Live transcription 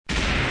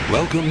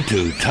Welcome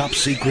to Top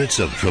Secrets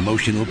of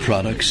Promotional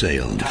Product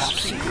Sales. Top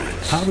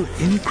Secrets. How to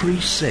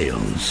increase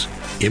sales,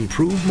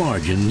 improve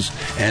margins,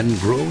 and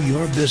grow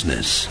your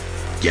business.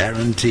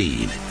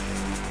 Guaranteed.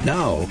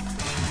 Now,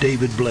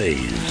 David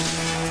Blaze.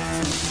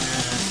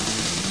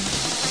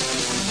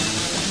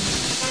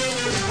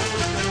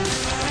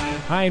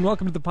 Hi, and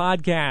welcome to the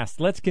podcast.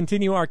 Let's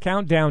continue our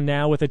countdown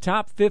now with the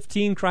top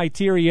 15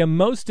 criteria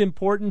most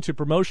important to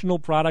promotional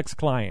products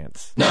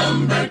clients.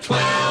 Number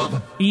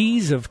 12.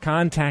 Ease of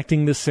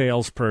contacting the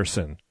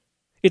salesperson.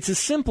 It's a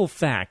simple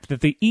fact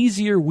that the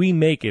easier we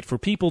make it for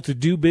people to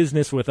do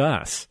business with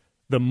us,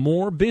 the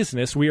more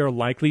business we are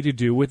likely to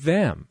do with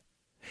them.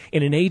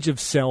 In an age of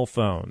cell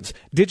phones,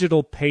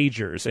 digital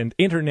pagers, and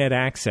internet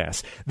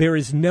access, there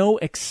is no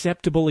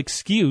acceptable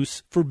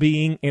excuse for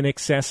being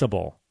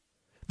inaccessible.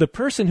 The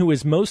person who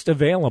is most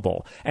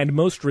available and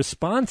most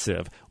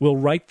responsive will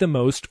write the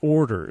most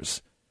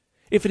orders.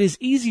 If it is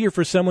easier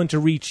for someone to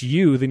reach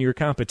you than your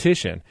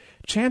competition,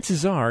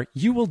 chances are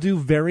you will do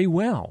very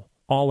well,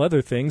 all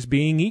other things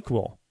being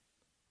equal.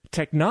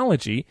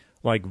 Technology,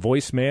 like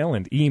voicemail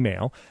and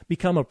email,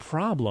 become a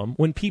problem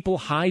when people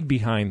hide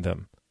behind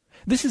them.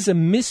 This is a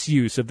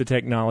misuse of the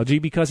technology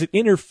because it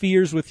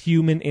interferes with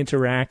human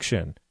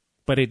interaction.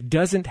 But it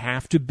doesn't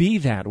have to be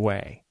that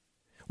way.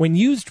 When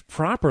used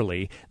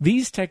properly,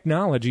 these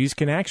technologies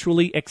can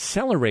actually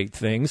accelerate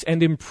things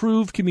and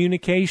improve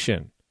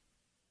communication.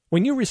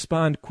 When you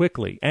respond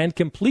quickly and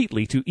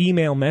completely to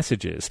email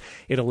messages,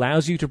 it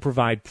allows you to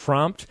provide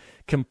prompt,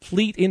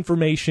 complete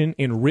information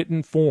in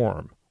written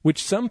form,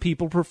 which some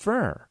people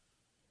prefer.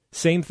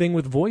 Same thing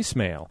with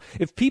voicemail.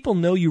 If people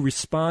know you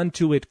respond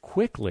to it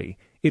quickly,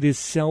 it is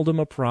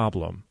seldom a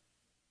problem.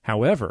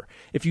 However,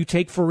 if you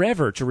take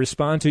forever to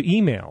respond to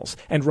emails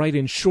and write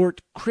in short,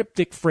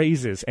 cryptic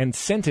phrases and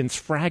sentence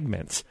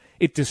fragments,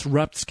 it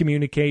disrupts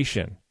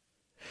communication.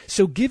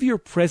 So give your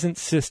present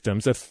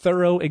systems a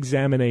thorough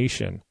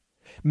examination.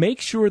 Make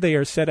sure they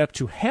are set up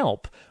to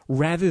help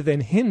rather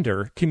than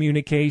hinder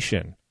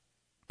communication.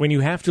 When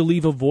you have to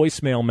leave a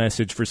voicemail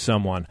message for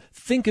someone,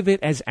 think of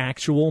it as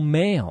actual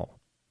mail.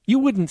 You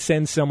wouldn't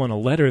send someone a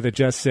letter that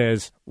just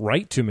says,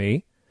 "Write to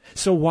me."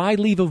 So why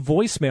leave a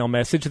voicemail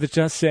message that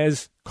just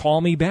says,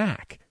 "Call me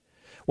back"?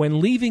 When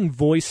leaving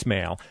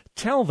voicemail,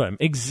 tell them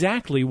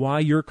exactly why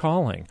you're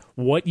calling,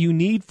 what you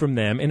need from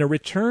them in a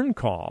return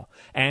call,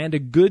 and a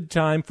good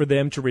time for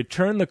them to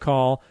return the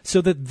call so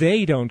that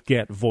they don't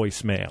get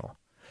voicemail.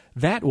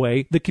 That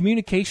way, the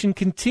communication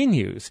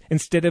continues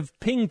instead of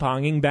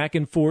ping-ponging back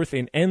and forth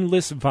in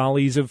endless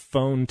volleys of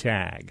phone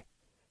tag.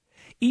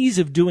 Ease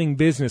of doing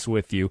business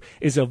with you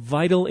is a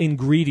vital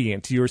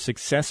ingredient to your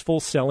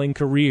successful selling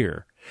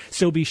career.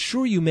 So be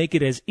sure you make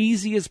it as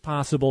easy as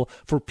possible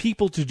for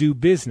people to do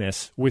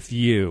business with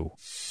you.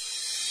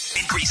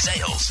 Increase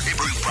sales,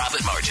 improve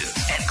profit margins,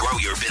 and grow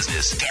your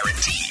business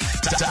guaranteed.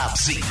 Top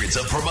secrets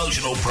of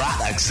promotional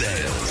product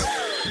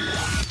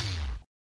sales.